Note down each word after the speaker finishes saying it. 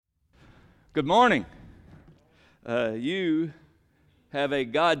Good morning. You have a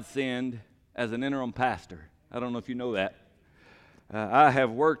godsend as an interim pastor. I don't know if you know that. I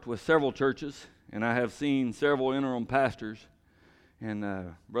have worked with several churches, and I have seen several interim pastors,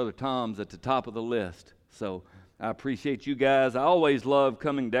 and Brother Tom's at the top of the list. So I appreciate you guys. I always love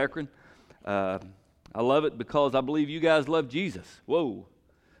coming to Akron. I love it because I believe you guys love Jesus. Whoa.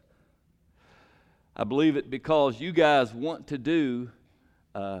 I believe it because you guys want to do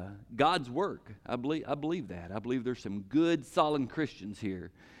God's work. I believe that. I believe there's some good, solid Christians here.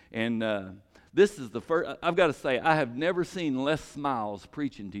 And this is the first, I've got to say, I have never seen less smiles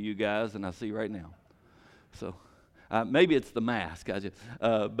preaching to you guys than I see right now. So maybe it's the mask.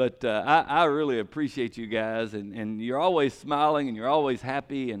 But I really appreciate you guys. And you're always smiling and you're always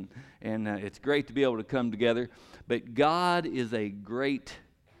happy. And it's great to be able to come together. But God is a great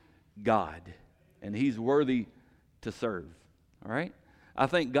God. And He's worthy to serve. All right? I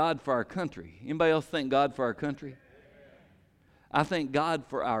thank God for our country. Anybody else thank God for our country? I thank God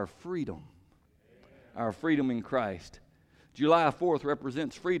for our freedom in Christ. July 4th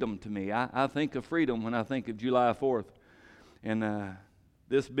represents freedom to me. I think of freedom when I think of July 4th. And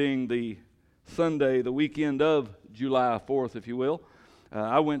this being the Sunday, the weekend of July 4th, if you will,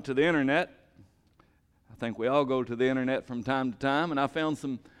 I went to the internet. I think we all go to the internet from time to time, and I found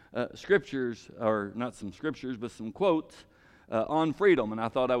some scriptures, or not some scriptures, but some quotes on freedom, and I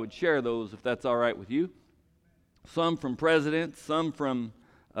thought I would share those if that's all right with you. Some from presidents, some from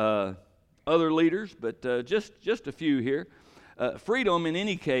other leaders, but just a few here. Freedom, in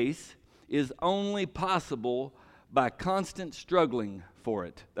any case, is only possible by constant struggling for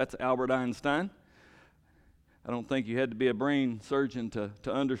it. That's Albert Einstein. I don't think you had to be a brain surgeon to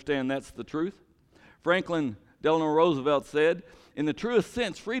understand that's the truth. Franklin Delano Roosevelt said, "In the truest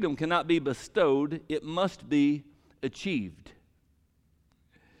sense, freedom cannot be bestowed, it must be achieved."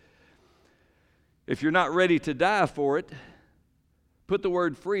 If you're not ready to die for it, put the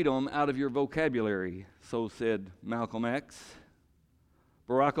word freedom out of your vocabulary, so said Malcolm X.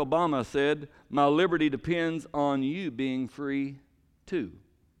 Barack Obama said, "My liberty depends on you being free too."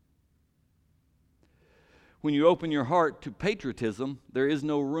 When you open your heart to patriotism, there is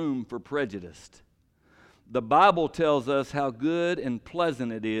no room for prejudice. The Bible tells us how good and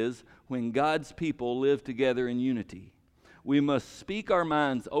pleasant it is when God's people live together in unity. We must speak our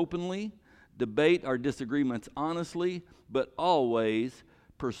minds openly, debate our disagreements honestly, but always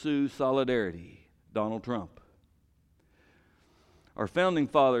pursue solidarity. Donald Trump. Our founding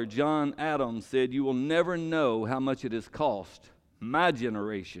father, John Adams, said, "You will never know how much it has cost my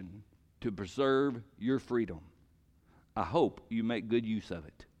generation to preserve your freedom. I hope you make good use of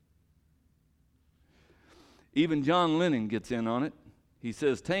it." Even John Lennon gets in on it. He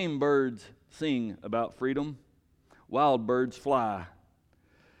says, "Tame birds sing about freedom. Wild birds fly."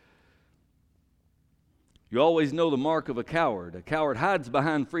 You always know the mark of a coward. A coward hides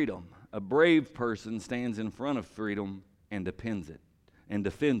behind freedom. A brave person stands in front of freedom and defends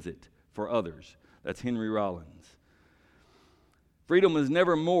it for others. That's Henry Rollins. Freedom is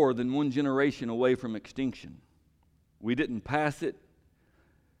never more than one generation away from extinction. We didn't pass it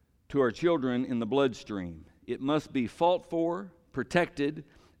to our children in the bloodstream. It must be fought for, protected,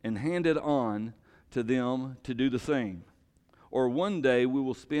 and handed on to them to do the same. Or one day we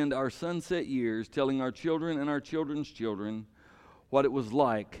will spend our sunset years telling our children and our children's children what it was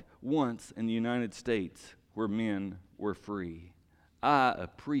like once in the United States where men were free. I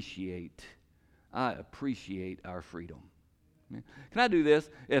appreciate our freedom. Can I do this?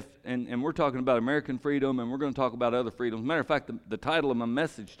 And we're talking about American freedom, and we're going to talk about other freedoms. Matter of fact, the title of my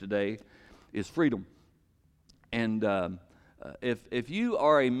message today is Freedom. And if you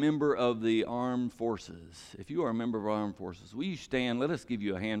are a member of the armed forces, will you stand? Let us give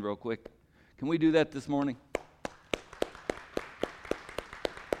you a hand real quick. Can we do that this morning?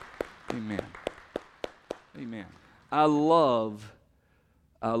 Amen. Amen. I love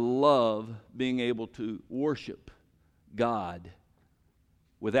being able to worship God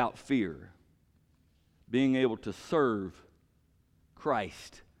without fear, being able to serve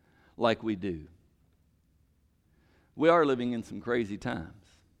Christ like we do. We are living in some crazy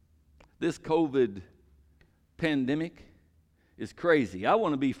times. This COVID pandemic is crazy. I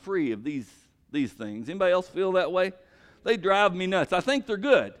want to be free of these things. Anybody else feel that way? They drive me nuts. I think they're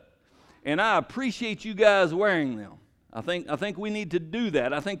good, and I appreciate you guys wearing them. I think we need to do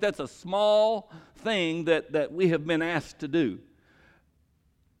that. I think that's a small thing that we have been asked to do.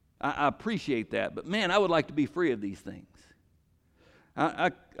 I appreciate that, but man, I would like to be free of these things.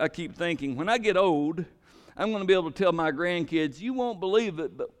 I keep thinking, when I get old, I'm going to be able to tell my grandkids, you won't believe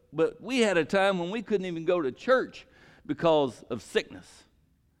it, but we had a time when we couldn't even go to church because of sickness.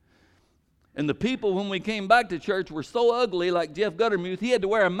 And the people, when we came back to church, were so ugly, like Jeff Guttermuth, he had to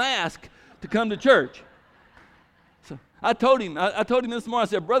wear a mask to come to church. So I told him this morning, I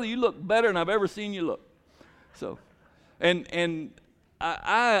said, brother, you look better than I've ever seen you look. So, and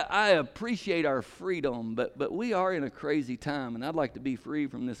I appreciate our freedom, but we are in a crazy time, and I'd like to be free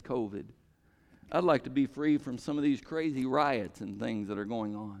from this COVID. I'd like to be free from some of these crazy riots and things that are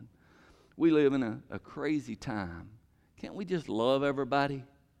going on. We live in a crazy time. Can't we just love everybody?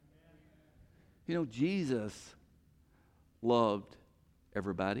 You know, Jesus loved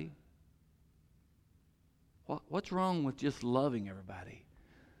everybody. What's wrong with just loving everybody?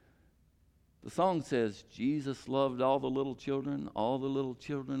 The song says, Jesus loved all the little children of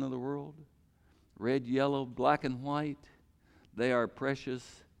the world. Red, yellow, black, and white. They are precious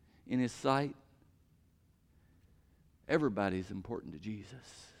in His sight. Everybody's important to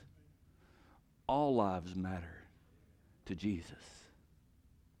Jesus. All lives matter to Jesus.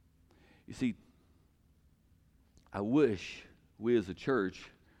 You see, I wish we as a church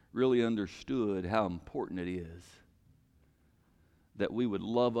really understood how important it is that we would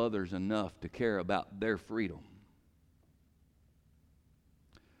love others enough to care about their freedom.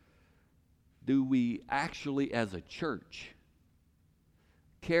 Do we actually, as a church,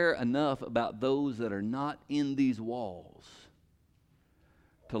 care enough about those that are not in these walls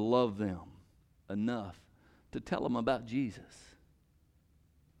to love them enough to tell them about Jesus?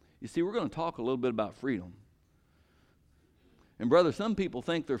 You see, we're going to talk a little bit about freedom. And brother, some people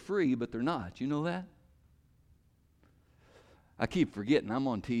think they're free, but they're not. You know that? I keep forgetting I'm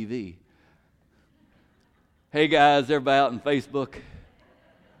on TV. Hey guys, everybody out on Facebook.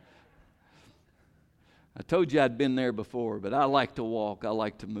 I told you I'd been there before, but I like to walk. I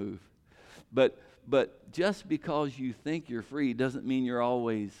like to move. But just because you think you're free doesn't mean you're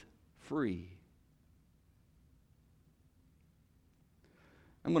always free.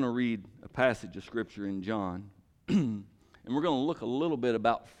 I'm going to read a passage of Scripture in John, and we're going to look a little bit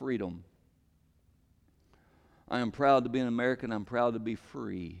about freedom. I am proud to be an American. I'm proud to be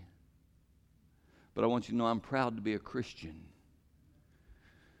free. But I want you to know I'm proud to be a Christian.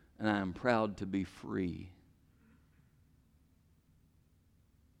 And I am proud to be free.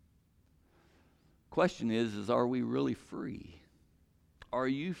 Question is are we really free? Are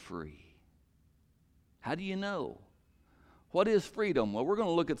you free? How do you know? What is freedom? Well, we're going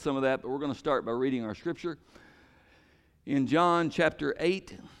to look at some of that, but we're going to start by reading our scripture. In John chapter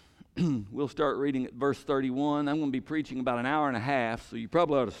 8, we'll start reading at verse 31. I'm going to be preaching about an hour and a half, so you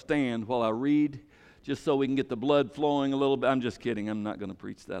probably ought to stand while I read, just so we can get the blood flowing a little bit. I'm just kidding. I'm not going to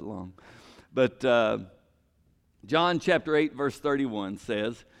preach that long. But John chapter 8, verse 31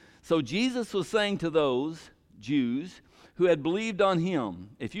 says, So Jesus was saying to those Jews who had believed on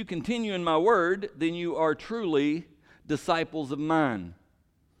Him, If you continue in my word, then you are truly disciples of mine.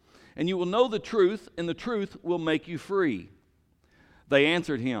 And you will know the truth, and the truth will make you free. They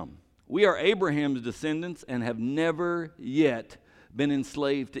answered Him, We are Abraham's descendants and have never yet been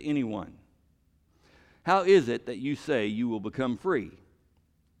enslaved to anyone. How is it that you say you will become free?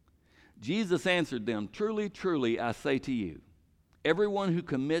 Jesus answered them, Truly, truly, I say to you, everyone who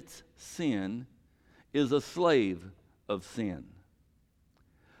commits sin is a slave of sin.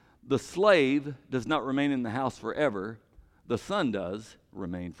 The slave does not remain in the house forever. The Son does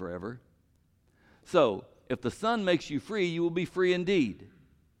remain forever. So, if the Son makes you free, you will be free indeed.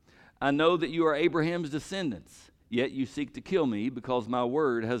 I know that you are Abraham's descendants, yet you seek to kill me because my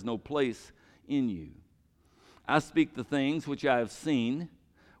word has no place in you. I speak the things which I have seen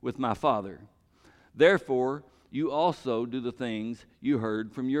with my Father. Therefore, you also do the things you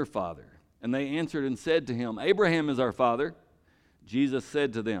heard from your father. And they answered and said to him, Abraham is our father. Jesus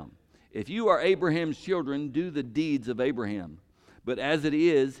said to them, If you are Abraham's children, do the deeds of Abraham. But as it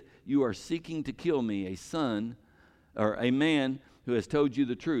is, you are seeking to kill me, a son, or a man who has told you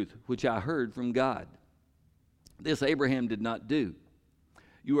the truth, which I heard from God. This Abraham did not do.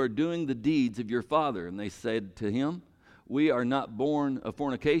 You are doing the deeds of your father. And they said to him, We are not born of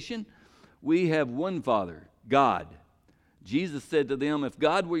fornication. We have one Father, God. Jesus said to them, If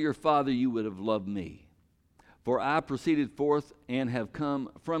God were your Father, you would have loved me. For I proceeded forth and have come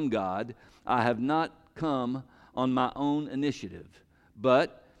from God. I have not come on my own initiative,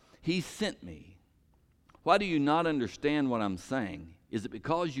 but He sent me. Why do you not understand what I'm saying? Is it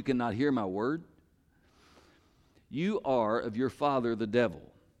because you cannot hear my word? You are of your father the devil,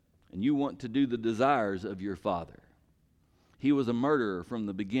 and you want to do the desires of your father. He was a murderer from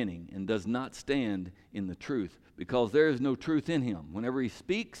the beginning and does not stand in the truth, because there is no truth in him. Whenever he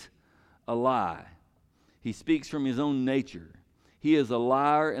speaks, a lie. He speaks from his own nature. He is a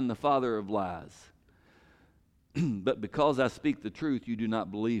liar and the father of lies. But because I speak the truth, you do not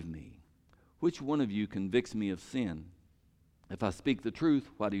believe me. Which one of you convicts me of sin? If I speak the truth,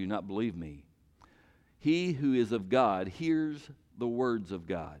 why do you not believe me? He who is of God hears the words of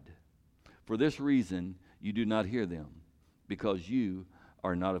God. For this reason you do not hear them, because you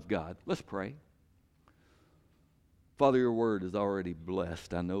are not of God." Let's pray. Father, your word is already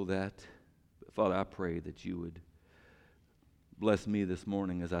blessed. I know that. But Father, I pray that you would bless me this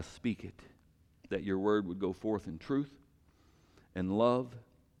morning as I speak it, that your word would go forth in truth and love.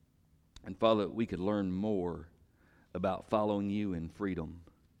 And Father, we could learn more about following you in freedom.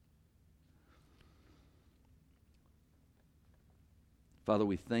 Father,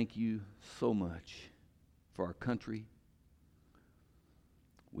 we thank you so much for our country.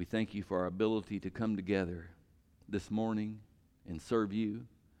 We thank you for our ability to come together this morning and serve you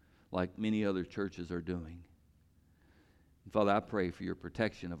like many other churches are doing. And Father, I pray for your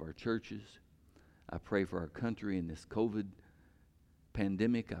protection of our churches. I pray for our country in this COVID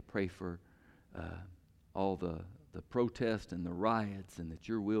pandemic. I pray for all the protests and the riots, and that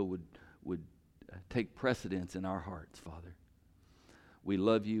your will would take precedence in our hearts, Father. We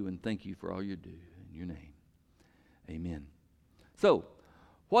love you and thank you for all you do. In your name, amen. So,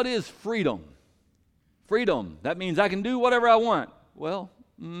 what is freedom? Freedom, that means I can do whatever I want. Well,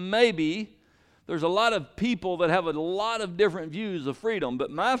 maybe. There's a lot of people that have a lot of different views of freedom, but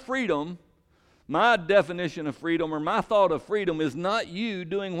my freedom, my definition of freedom, or my thought of freedom is not you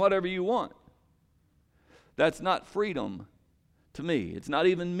doing whatever you want. That's not freedom to me. It's not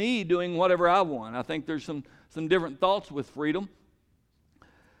even me doing whatever I want. I think there's some different thoughts with freedom.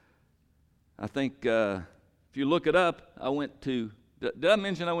 I think if you look it up, did I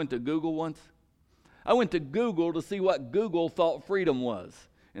mention I went to Google once? I went to Google to see what Google thought freedom was.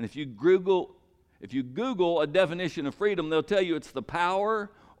 And if you Google a definition of freedom, they'll tell you it's the power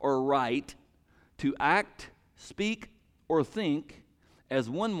or right to act, speak, or think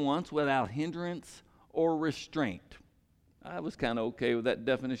as one wants without hindrance or restraint. I was kind of okay with that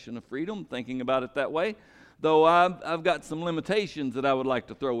definition of freedom, thinking about it that way. Though I've got some limitations that I would like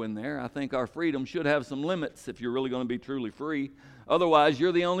to throw in there. I think our freedom should have some limits if you're really going to be truly free. Otherwise,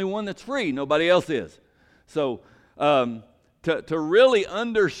 you're the only one that's free. Nobody else is. So to really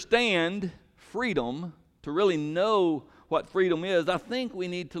understand freedom, to really know what freedom is, I think we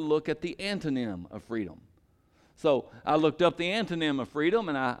need to look at the antonym of freedom. So I looked up the antonym of freedom,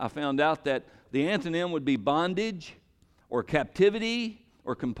 and I found out that the antonym would be bondage or captivity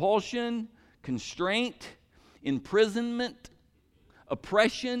or compulsion, constraint, imprisonment,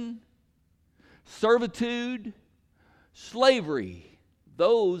 oppression, servitude, slavery.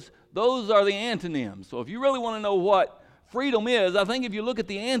 Those are the antonyms. So if you really want to know what freedom is, I think if you look at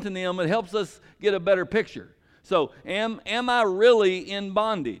the antonym, it helps us get a better picture. So am I really in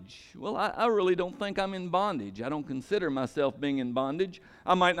bondage? Well, I really don't think I'm in bondage. I don't consider myself being in bondage.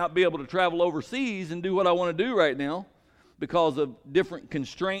 I might not be able to travel overseas and do what I want to do right now because of different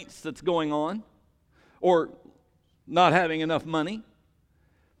constraints that's going on, or not having enough money.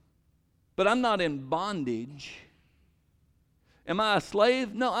 But I'm not in bondage. Am I a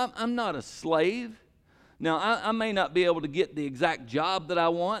slave? No, I'm not a slave. Now, I may not be able to get the exact job that I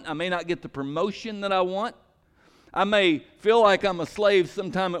want. I may not get the promotion that I want. I may feel like I'm a slave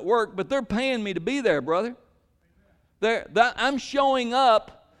sometime at work, but they're paying me to be there, brother. I'm showing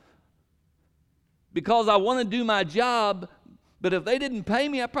up because I want to do my job, but if they didn't pay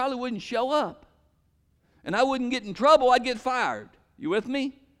me, I probably wouldn't show up. And I wouldn't get in trouble, I'd get fired. You with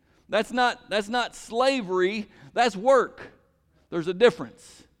me? That's not slavery, that's work. There's a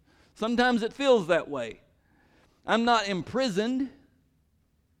difference. Sometimes it feels that way. I'm not imprisoned.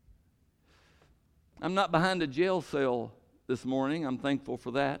 I'm not behind a jail cell this morning. I'm thankful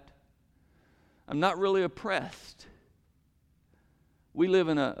for that. I'm not really oppressed. We live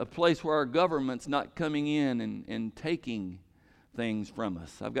in a place where our government's not coming in and taking things from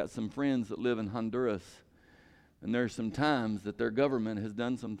us. I've got some friends that live in Honduras, and there's some times that their government has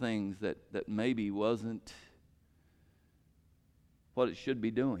done some things that maybe wasn't what it should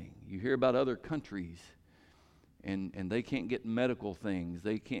be doing. You hear about other countries, and they can't get medical things.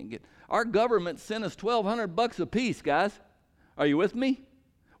 They can't get... Our government sent us $1,200 a piece, guys. Are you with me?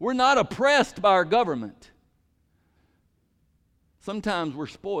 We're not oppressed by our government. Sometimes we're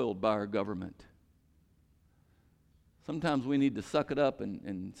spoiled by our government. Sometimes we need to suck it up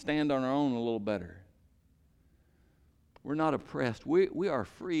and stand on our own a little better. We're not oppressed. We are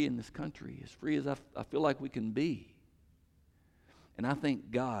free in this country, as free as I feel like we can be. And I thank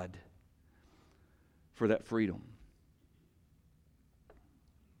God for that freedom.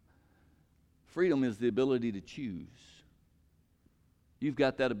 Freedom is the ability to choose. You've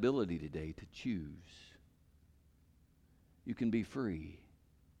got that ability today to choose. You can be free.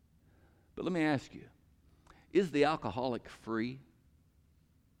 But let me ask you, is the alcoholic free?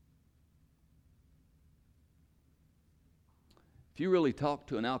 If you really talk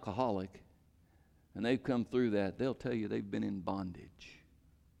to an alcoholic and they've come through that, they'll tell you they've been in bondage.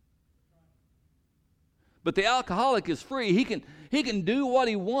 But the alcoholic is free. He can do what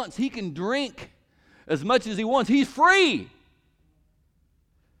he wants. He can drink as much as he wants. He's free.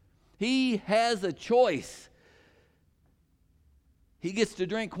 He has a choice. He gets to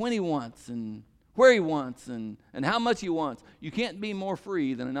drink when he wants and where he wants and how much he wants. You can't be more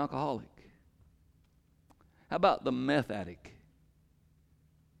free than an alcoholic. How about the meth addict?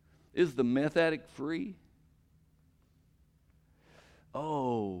 Is the meth addict free?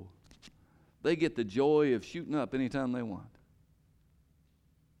 Oh, they get the joy of shooting up anytime they want.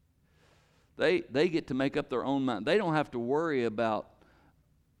 They get to make up their own mind. They don't have to worry about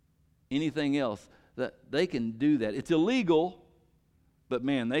anything else. That they can do that. It's illegal, but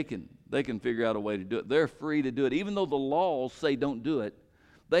man, they can figure out a way to do it. They're free to do it. Even though the laws say don't do it,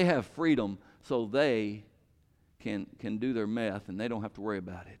 they have freedom, so they can do their meth and they don't have to worry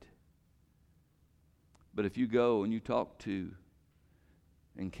about it. But if you go and you talk to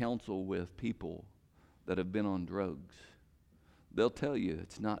and counsel with people that have been on drugs, they'll tell you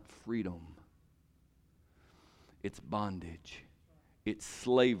it's not freedom. It's bondage. It's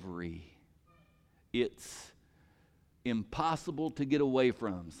slavery. It's impossible to get away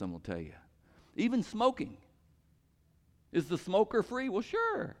from, some will tell you. Even smoking. Is the smoker free? Well,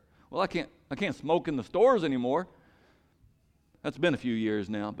 sure. Well, I can't smoke in the stores anymore. That's been a few years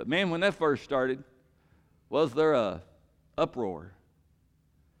now. But man, when that first started, was there a uproar?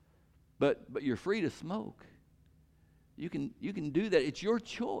 But you're free to smoke. You can do that. It's your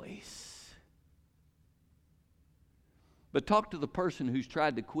choice. But talk to the person who's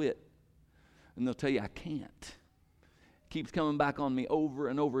tried to quit, and they'll tell you, I can't. It keeps coming back on me over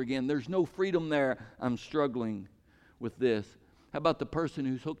and over again. There's no freedom there. I'm struggling with this. How about the person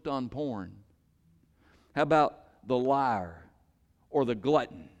who's hooked on porn? How about the liar or the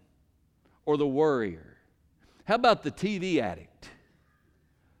glutton or the worrier? How about the TV addict?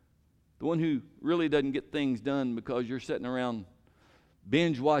 The one who really doesn't get things done because you're sitting around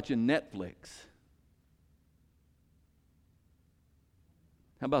binge watching Netflix.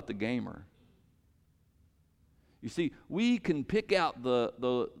 How about the gamer? You see, we can pick out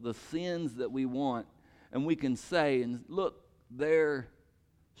the sins that we want, and we can say, and look, they're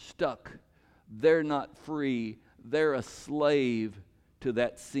stuck. They're not free. They're a slave to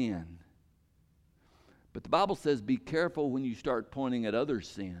that sin. But the Bible says be careful when you start pointing at other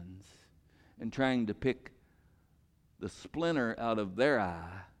sins and trying to pick the splinter out of their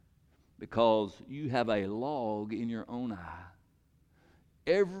eye because you have a log in your own eye.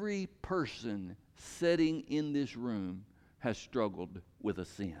 Every person sitting in this room has struggled with a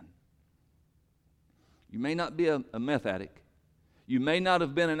sin. You may not be a meth addict. You may not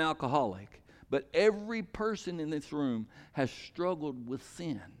have been an alcoholic. But every person in this room has struggled with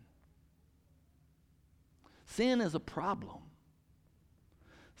sin. Sin is a problem.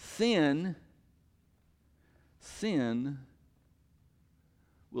 Sin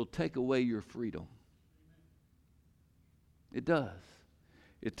will take away your freedom. It does.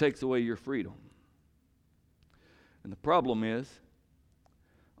 It takes away your freedom. And the problem is,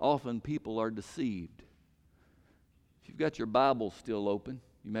 often people are deceived. If you've got your Bible still open,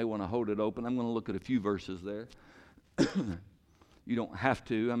 you may want to hold it open. I'm going to look at a few verses there. You don't have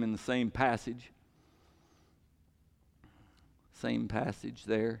to. I'm in the same passage. Same passage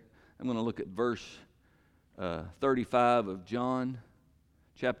there. I'm going to look at verse 35 of John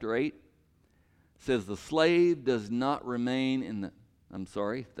chapter 8. It says, the slave does not remain in the... I'm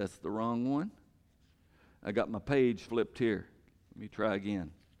sorry, that's the wrong one. I got my page flipped here. Let me try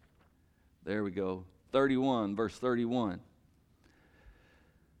again. There we go. 31, verse 31. It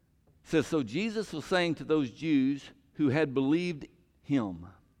says, so Jesus was saying to those Jews who had believed him,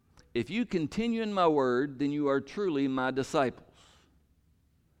 if you continue in my word, then you are truly my disciples.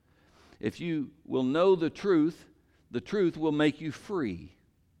 If you will know the truth will make you free.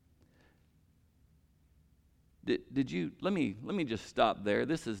 Did you, let me just stop there.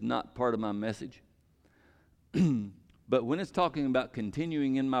 This is not part of my message. But when it's talking about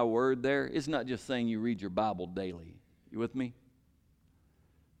continuing in my word there, it's not just saying you read your Bible daily. You with me?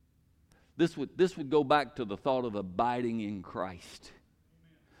 This would go back to the thought of abiding in Christ.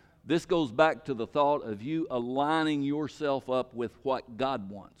 This goes back to the thought of you aligning yourself up with what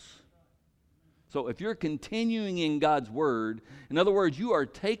God wants. So if you're continuing in God's word, in other words, you are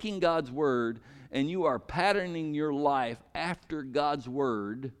taking God's word and you are patterning your life after God's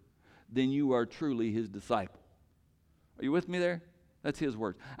word, then you are truly his disciple. Are you with me there? That's his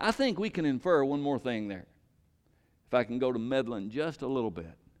words. I think we can infer one more thing there. If I can go to meddling just a little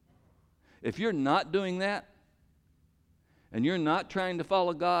bit. If you're not doing that, and you're not trying to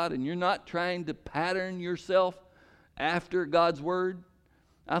follow God, and you're not trying to pattern yourself after God's word,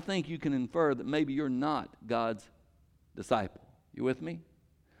 I think you can infer that maybe you're not God's disciple. You with me?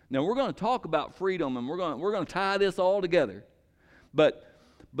 Now we're going to talk about freedom, and we're going to tie this all together. But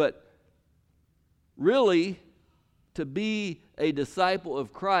really, to be a disciple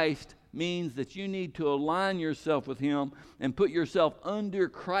of Christ means that you need to align yourself with him and put yourself under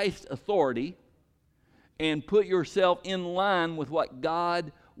Christ's authority and put yourself in line with what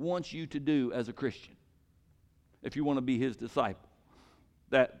God wants you to do as a Christian if you want to be his disciple.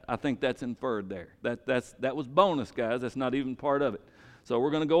 I think that's inferred there. That was bonus, guys. That's not even part of it. So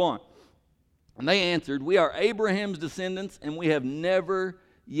we're going to go on. And they answered, "We are Abraham's descendants, and we have never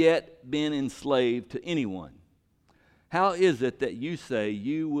yet been enslaved to anyone. How is it that you say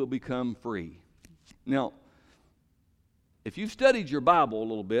you will become free?" Now, if you've studied your Bible a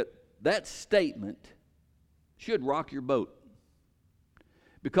little bit, that statement should rock your boat.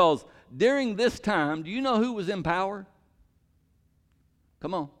 Because during this time, do you know who was in power?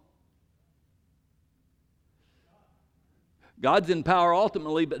 Come on. God's in power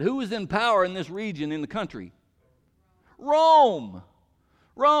ultimately, but who was in power in this region, in the country? Rome.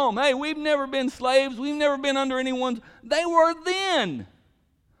 Rome. Hey, we've never been slaves. We've never been under anyone's. They were then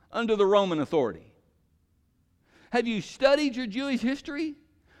under the Roman authority. Have you studied your Jewish history?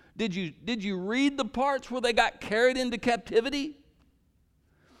 Did you read the parts where they got carried into captivity?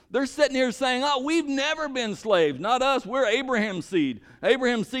 They're sitting here saying, "Oh, we've never been slaves. Not us. We're Abraham's seed.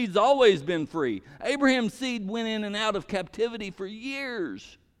 Abraham's seed's always been free." Abraham's seed went in and out of captivity for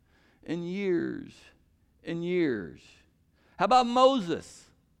years and years and years. How about Moses?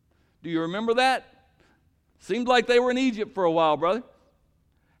 Do you remember that? Seemed like they were in Egypt for a while, brother.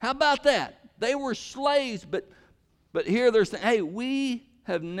 How about that? They were slaves, but here they're saying, "Hey, we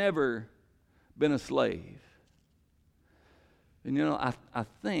have never been a slave." And you know, I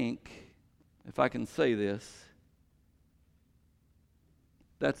think, if I can say this,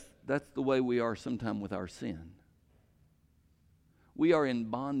 that's the way we are sometimes with our sin. We are in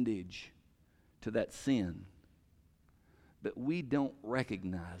bondage to that sin, but we don't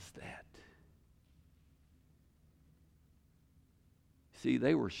recognize that. See,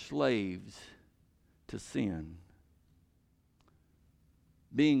 they were slaves to sin.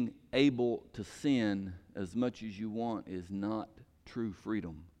 Being able to sin as much as you want is not true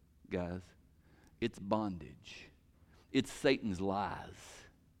freedom, guys. It's bondage. It's Satan's lies.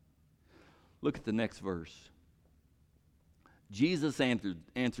 Look at the next verse. Jesus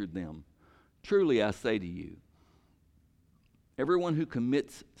answered them, "Truly I say to you, everyone who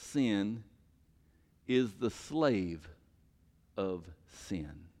commits sin is the slave of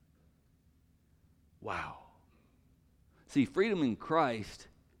sin." Wow. See, freedom in Christ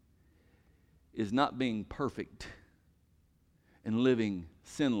is not being perfect and living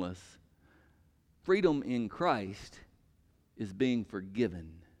sinless. Freedom in Christ is being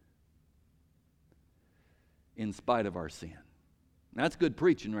forgiven in spite of our sin. Now, that's good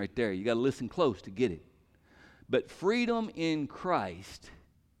preaching right there. You got to listen close to get it. But freedom in Christ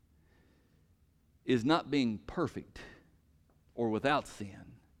is not being perfect or without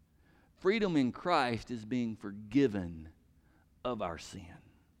sin. Freedom in Christ is being forgiven of our sin.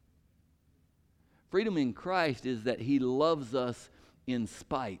 Freedom in Christ is that he loves us in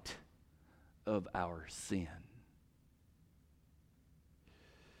spite of our sin.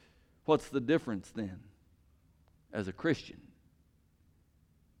 What's the difference then as a Christian?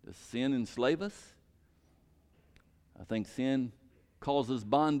 Does sin enslave us? I think sin causes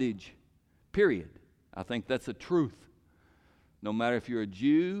bondage, period. I think that's a truth. No matter if you're a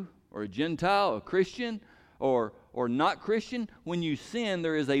Jew or a Gentile, a Christian, or not Christian, when you sin,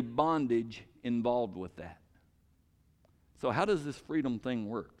 there is a bondage involved with that. So how does this freedom thing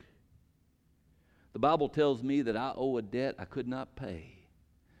work? The Bible tells me that I owe a debt I could not pay.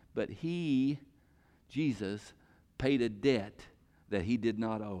 But he, Jesus, paid a debt that he did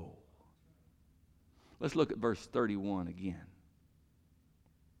not owe. Let's look at verse 31 again.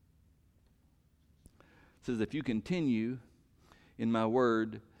 It says, "If you continue in my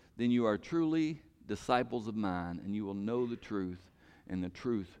word, then you are truly disciples of mine, and you will know the truth, and the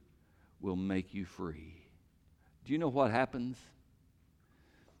truth will make you free." Do you know what happens?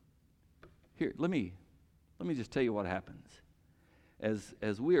 Here, let me just tell you what happens.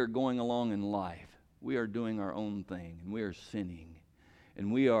 As we are going along in life, we are doing our own thing, and we are sinning,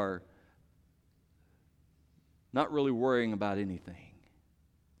 and we are not really worrying about anything.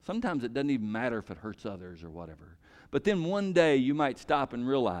 Sometimes it doesn't even matter if it hurts others or whatever. But then one day you might stop and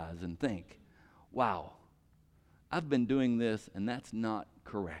realize and think, wow, I've been doing this and that's not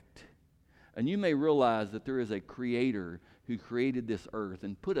correct. And you may realize that there is a creator who created this earth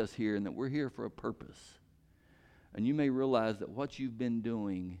and put us here and that we're here for a purpose. And you may realize that what you've been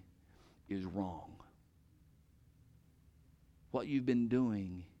doing is wrong. What you've been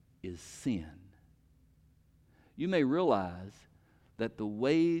doing is sin. You may realize that the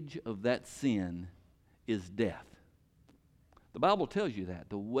wage of that sin is death. The Bible tells you that.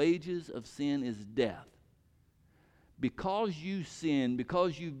 The wages of sin is death. Because you sin,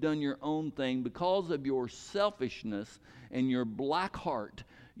 because you've done your own thing, because of your selfishness and your black heart,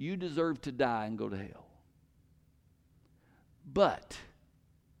 you deserve to die and go to hell. But,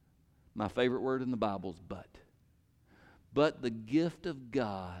 my favorite word in the Bible is but. But the gift of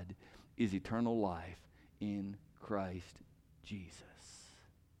God is eternal life in Christ Jesus.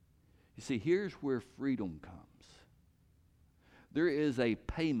 You see, here's where freedom comes. There is a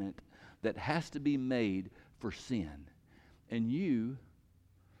payment that has to be made for sin, and you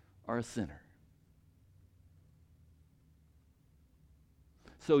are a sinner.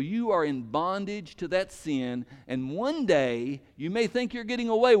 So you are in bondage to that sin, and one day, you may think you're getting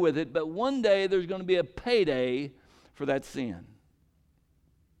away with it, but one day there's going to be a payday for that sin.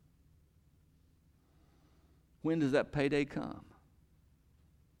 When does that payday come?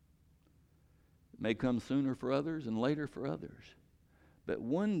 It may come sooner for others and later for others. But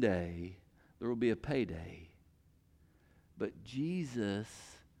one day, there will be a payday. But Jesus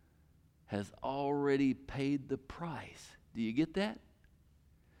has already paid the price. Do you get that?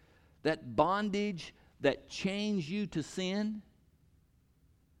 That bondage that chains you to sin,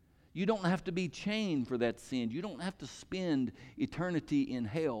 you don't have to be chained for that sin. You don't have to spend eternity in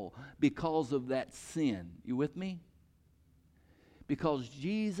hell because of that sin. You with me? Because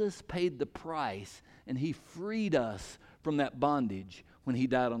Jesus paid the price and He freed us from that bondage when He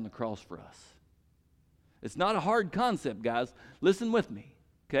died on the cross for us. It's not a hard concept, guys. Listen with me,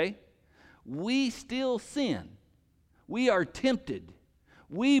 okay? We still sin. We are tempted.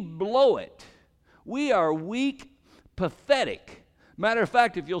 We blow it. We are weak, pathetic. Matter of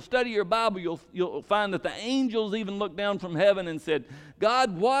fact, if you'll study your Bible, you'll find that the angels even looked down from heaven and said,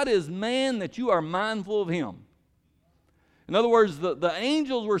 God, what is man that you are mindful of him? In other words, the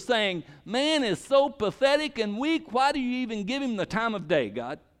angels were saying, man is so pathetic and weak, why do you even give him the time of day,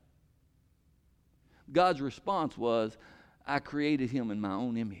 God? God's response was, I created him in my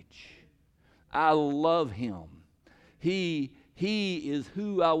own image. I love him. He is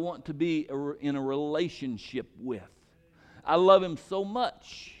who I want to be in a relationship with. I love him so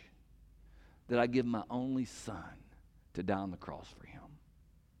much that I give my only son to die on the cross for him.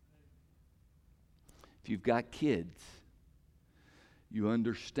 If you've got kids, you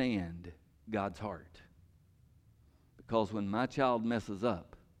understand God's heart. Because when my child messes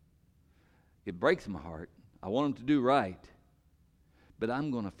up, it breaks my heart. I want them to do right, but I'm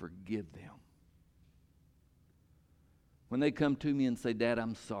going to forgive them. When they come to me and say, Dad,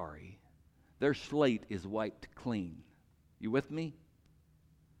 I'm sorry, their slate is wiped clean. You with me?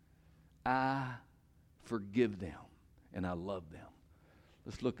 I forgive them and I love them.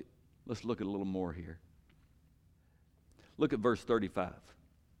 Let's look at a little more here. Look at verse 35. It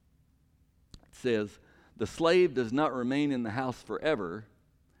says, the slave does not remain in the house forever.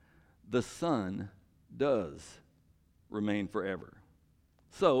 The son does remain forever.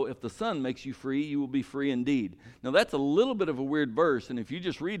 So, if the Son makes you free, you will be free indeed. Now, that's a little bit of a weird verse, and if you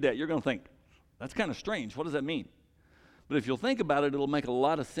just read that, you're going to think, that's kind of strange. What does that mean? But if you'll think about it, it'll make a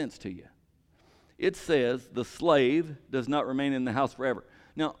lot of sense to you. It says, the slave does not remain in the house forever.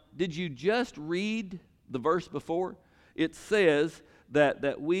 Now, did you just read the verse before? It says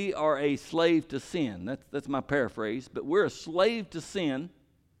that we are a slave to sin. That's my paraphrase, but we're a slave to sin.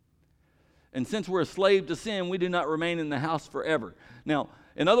 And since we're a slave to sin, we do not remain in the house forever. Now,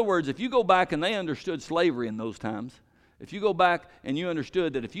 in other words, if you go back, and they understood slavery in those times, if you go back and you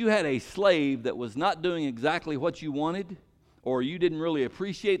understood that if you had a slave that was not doing exactly what you wanted, or you didn't really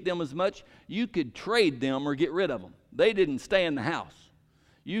appreciate them as much, you could trade them or get rid of them. They didn't stay in the house.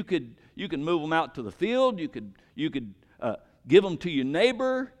 You could move them out to the field. You could give them to your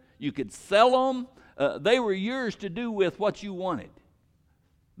neighbor. You could sell them. They were yours to do with what you wanted.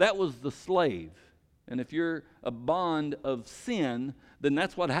 That was the slave. And if you're a bond of sin, then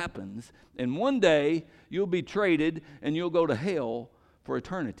that's what happens. And one day, you'll be traded and you'll go to hell for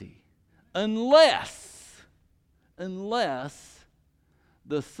eternity. Unless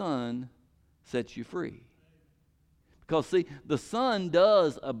the Son sets you free. Because, see, the Son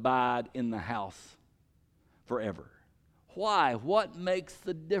does abide in the house forever. Why? What makes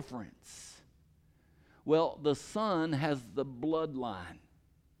the difference? Well, the Son has the bloodline.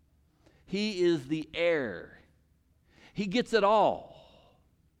 He is the heir. He gets it all.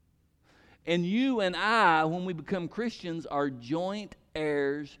 And you and I, when we become Christians, are joint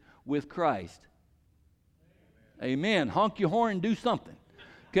heirs with Christ. Amen. Honk your horn and do something.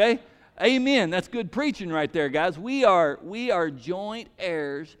 Okay? Amen. That's good preaching right there, guys. We are joint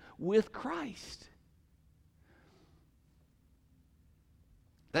heirs with Christ.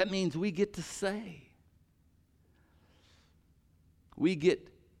 That means we get to say. We get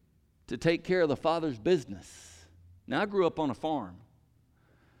to take care of the Father's business. Now, I grew up on a farm.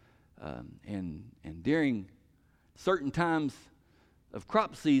 And during certain times of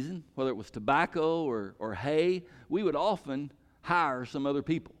crop season, whether it was tobacco or hay, we would often hire some other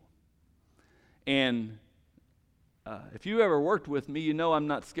people. And if you ever worked with me, you know I'm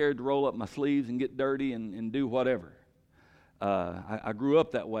not scared to roll up my sleeves and get dirty and do whatever. I grew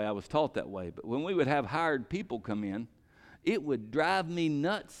up that way. I was taught that way. But when we would have hired people come in, it would drive me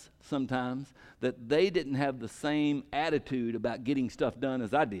nuts sometimes that they didn't have the same attitude about getting stuff done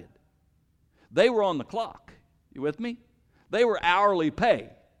as I did. They were on the clock. You with me? They were hourly pay.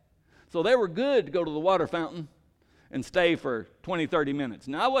 So they were good to go to the water fountain and stay for 20, 30 minutes.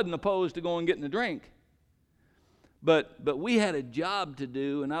 Now, I wasn't opposed to going and getting a drink. But we had a job to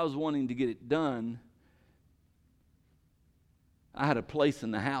do, and I was wanting to get it done. I had a place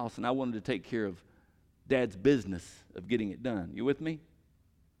in the house, and I wanted to take care of Dad's business of getting it done. You with me?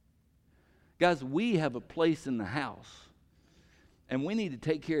 Guys, we have a place in the house, and we need to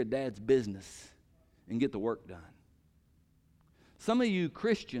take care of Dad's business and get the work done. Some of you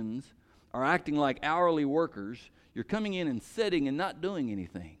Christians are acting like hourly workers. You're coming in and sitting and not doing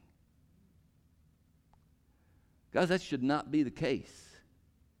anything. Guys, that should not be the case.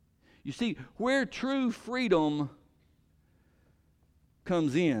 You see, where true freedom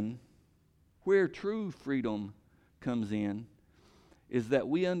comes in, is that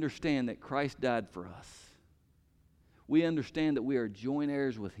we understand that Christ died for us. We understand that we are joint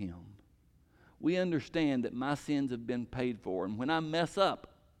heirs with Him. We understand that my sins have been paid for. And when I mess up,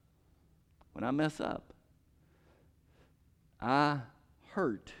 I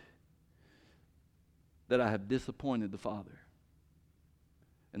hurt that I have disappointed the Father.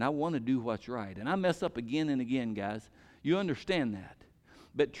 And I want to do what's right. And I mess up again and again, guys. You understand that.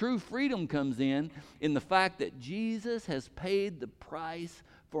 But true freedom comes in the fact that Jesus has paid the price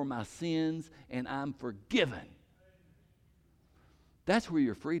for my sins and I'm forgiven. That's where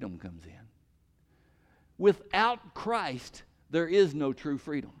your freedom comes in. Without Christ, there is no true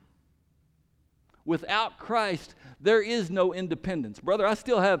freedom. Without Christ, there is no independence. Brother, I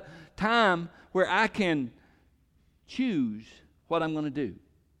still have time where I can choose what I'm going to do.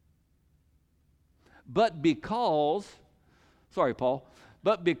 But because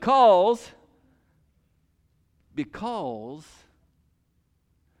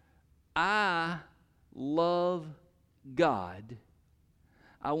I love God,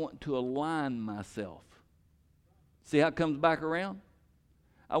 I want to align myself. See how it comes back around?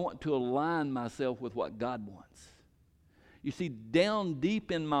 I want to align myself with what God wants. You see, down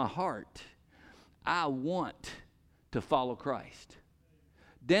deep in my heart, I want to follow Christ.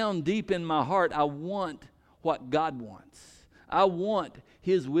 Down deep in my heart, I want what God wants. I want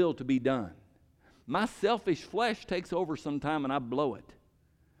His will to be done. My selfish flesh takes over sometime and I blow it.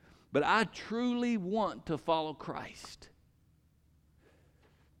 But I truly want to follow Christ.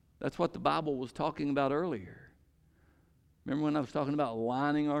 That's what the Bible was talking about earlier. Remember when I was talking about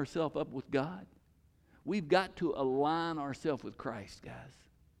lining ourselves up with God? We've got to align ourselves with Christ, guys.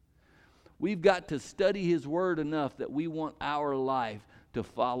 We've got to study His Word enough that we want our life to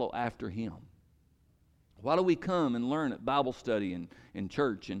follow after Him. Why do we come and learn at Bible study and in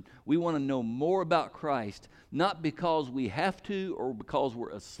church? And we want to know more about Christ, not because we have to or because we're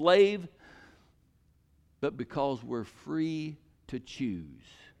a slave, but because we're free to choose.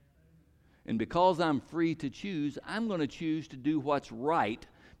 And because I'm free to choose, I'm going to choose to do what's right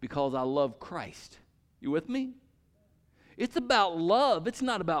because I love Christ. You with me? It's about love. It's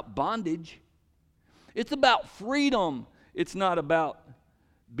not about bondage. It's about freedom. It's not about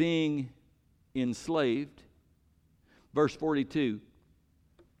being enslaved. Verse 42.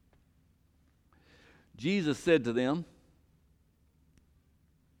 Jesus said to them,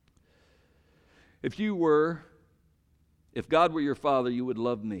 If God were your Father, you would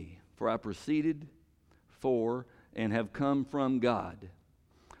love me. For I proceeded for and have come from God.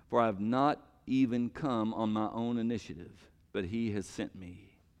 For I have not even come on my own initiative, but He has sent me.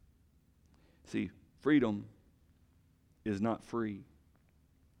 See, freedom is not free.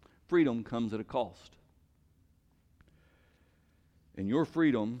 Freedom comes at a cost. And your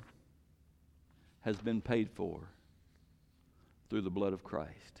freedom has been paid for through the blood of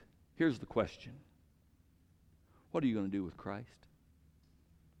Christ. Here's the question. What are you going to do with Christ?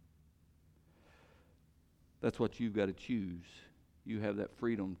 That's what you've got to choose. You have that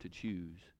freedom to choose.